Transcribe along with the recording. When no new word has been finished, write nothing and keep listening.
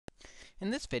In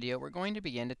this video, we're going to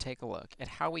begin to take a look at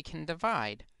how we can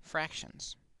divide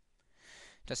fractions.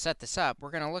 To set this up, we're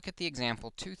going to look at the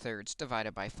example 2/3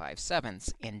 divided by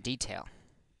 5/7 in detail.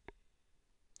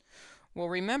 Well,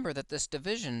 remember that this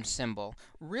division symbol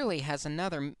really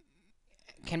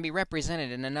can be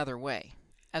represented in another way,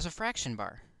 as a fraction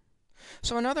bar.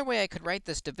 So another way I could write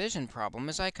this division problem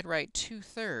is I could write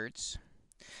 2/3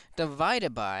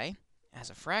 divided by, as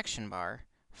a fraction bar,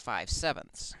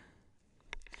 5/7.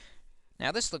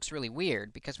 Now this looks really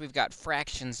weird because we've got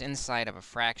fractions inside of a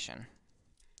fraction.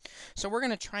 So we're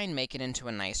going to try and make it into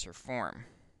a nicer form.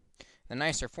 The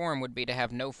nicer form would be to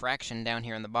have no fraction down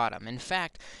here in the bottom. In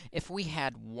fact, if we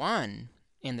had 1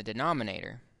 in the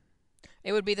denominator,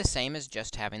 it would be the same as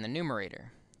just having the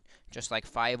numerator. Just like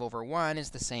 5 over 1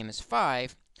 is the same as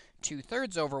 5,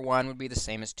 2/3 over 1 would be the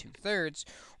same as 2/3,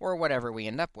 or whatever we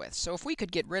end up with. So if we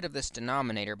could get rid of this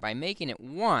denominator by making it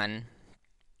 1,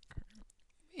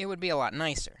 it would be a lot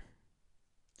nicer.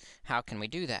 How can we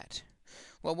do that?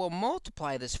 Well, we'll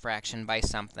multiply this fraction by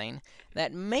something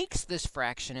that makes this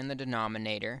fraction in the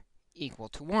denominator equal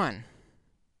to 1.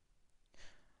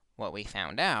 What we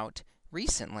found out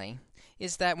recently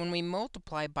is that when we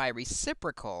multiply by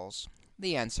reciprocals,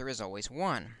 the answer is always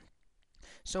 1.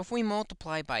 So if we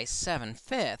multiply by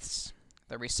 7/5,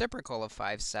 the reciprocal of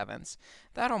 5/7,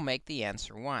 that'll make the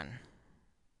answer 1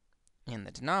 in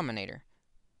the denominator.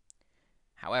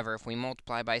 However, if we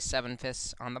multiply by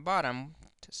 7/5 on the bottom,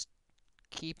 to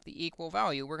keep the equal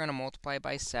value, we're going to multiply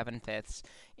by 7/5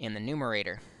 in the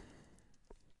numerator.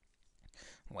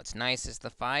 What's nice is the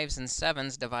 5s and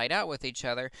 7s divide out with each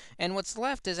other, and what's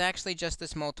left is actually just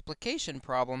this multiplication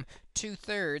problem.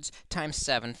 2/3 times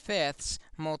 7/5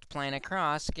 multiplying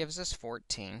across gives us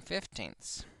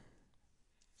 14/15.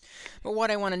 But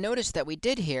what I want to notice that we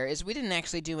did here is we didn't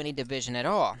actually do any division at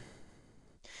all.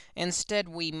 Instead,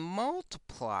 we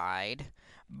multiplied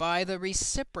by the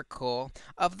reciprocal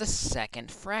of the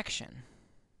second fraction.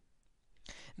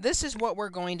 This is what we're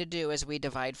going to do as we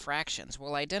divide fractions.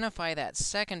 We'll identify that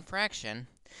second fraction,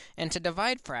 and to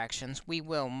divide fractions, we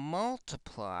will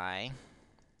multiply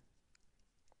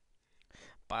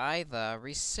by the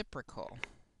reciprocal.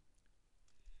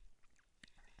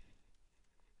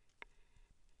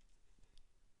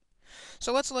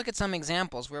 So let's look at some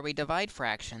examples where we divide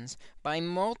fractions by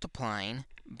multiplying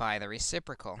by the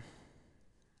reciprocal.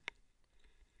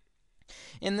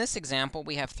 In this example,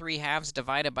 we have 3/2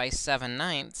 divided by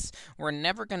 7/9. We're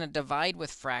never going to divide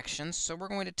with fractions, so we're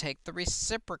going to take the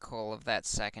reciprocal of that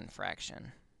second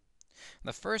fraction.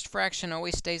 The first fraction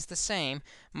always stays the same,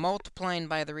 multiplying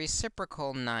by the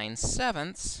reciprocal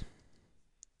 9/7.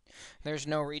 There's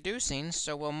no reducing,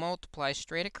 so we'll multiply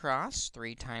straight across.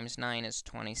 3 times 9 is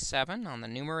 27 on the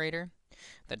numerator.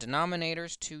 The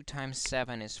denominator's 2 times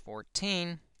 7 is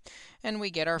 14. And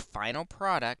we get our final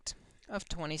product of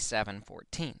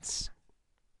 27/14.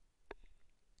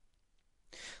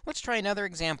 Let's try another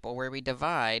example where we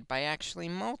divide by actually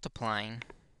multiplying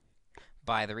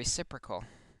by the reciprocal.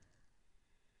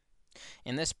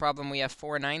 In this problem, we have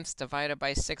 4/9 divided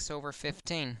by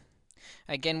 6/15.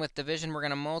 Again, with division, we're going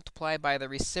to multiply by the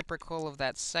reciprocal of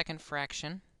that second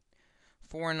fraction.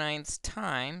 4/9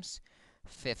 times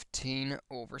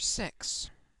 15/6.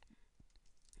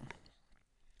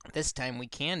 This time, we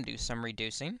can do some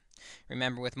reducing.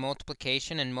 Remember, with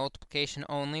multiplication and multiplication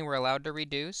only, we're allowed to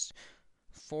reduce.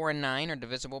 4 and 9 are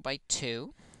divisible by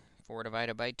 2. 4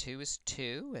 divided by 2 is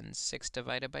 2, and 6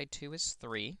 divided by 2 is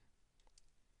 3.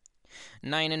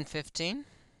 9 and 15,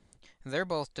 they're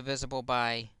both divisible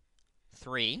by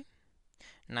 3.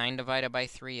 9 divided by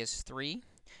 3 is 3,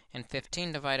 and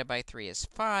 15 divided by 3 is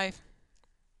 5.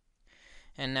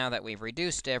 And now that we've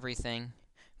reduced everything,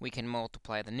 we can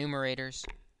multiply the numerators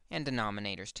and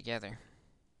denominators together.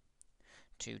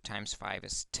 2 times 5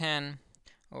 is 10,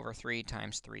 over 3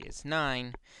 times 3 is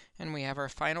 9, and we have our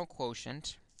final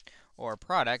quotient, or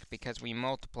product, because we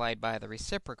multiplied by the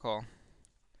reciprocal,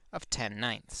 of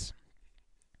 10/9.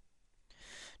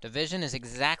 Division is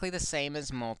exactly the same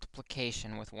as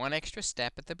multiplication, with one extra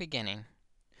step at the beginning,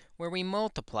 where we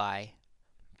multiply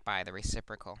by the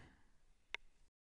reciprocal.